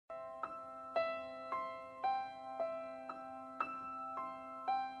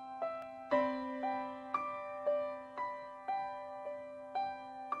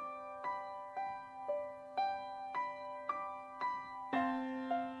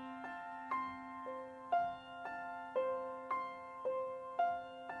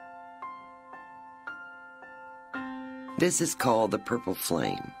This is called the purple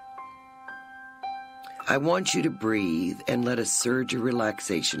flame. I want you to breathe and let a surge of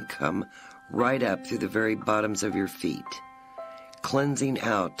relaxation come right up through the very bottoms of your feet, cleansing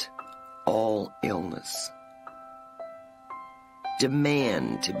out all illness.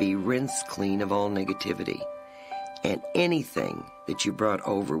 Demand to be rinsed clean of all negativity and anything that you brought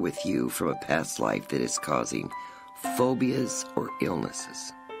over with you from a past life that is causing phobias or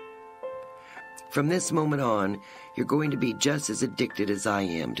illnesses. From this moment on, you're going to be just as addicted as I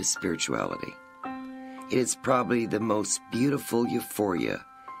am to spirituality. It is probably the most beautiful euphoria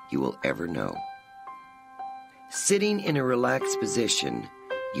you will ever know. Sitting in a relaxed position,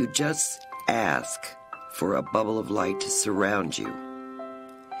 you just ask for a bubble of light to surround you.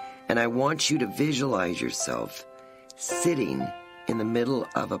 And I want you to visualize yourself sitting in the middle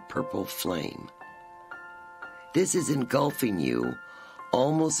of a purple flame. This is engulfing you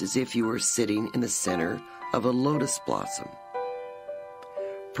almost as if you were sitting in the center of a lotus blossom.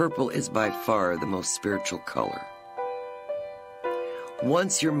 Purple is by far the most spiritual color.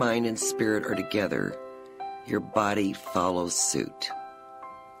 Once your mind and spirit are together, your body follows suit.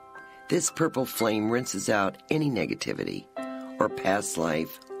 This purple flame rinses out any negativity or past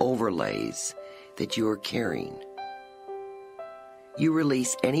life overlays that you are carrying. You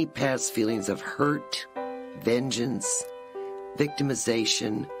release any past feelings of hurt, vengeance,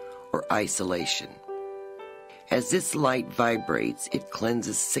 victimization, or isolation. As this light vibrates, it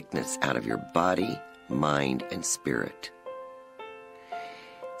cleanses sickness out of your body, mind, and spirit.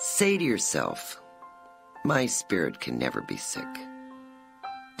 Say to yourself, my spirit can never be sick.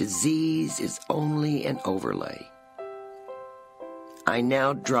 Disease is only an overlay. I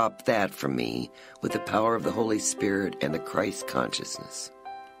now drop that from me with the power of the Holy Spirit and the Christ consciousness.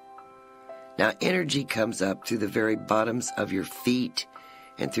 Now energy comes up through the very bottoms of your feet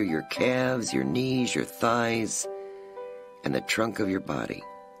and through your calves, your knees, your thighs, and the trunk of your body.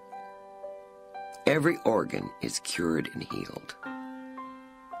 Every organ is cured and healed.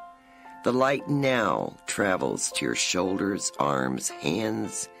 The light now travels to your shoulders, arms,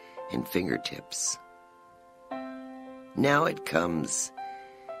 hands, and fingertips. Now it comes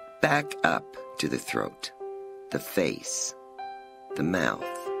back up to the throat, the face, the mouth,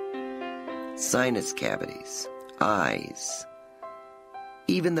 sinus cavities, eyes,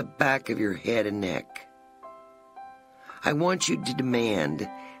 even the back of your head and neck. I want you to demand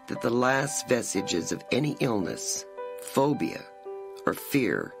that the last vestiges of any illness, phobia, or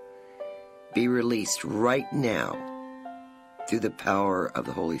fear be released right now through the power of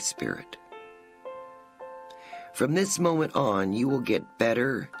the Holy Spirit. From this moment on, you will get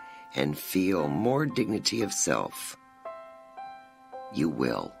better and feel more dignity of self. You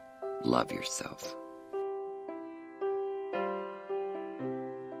will love yourself.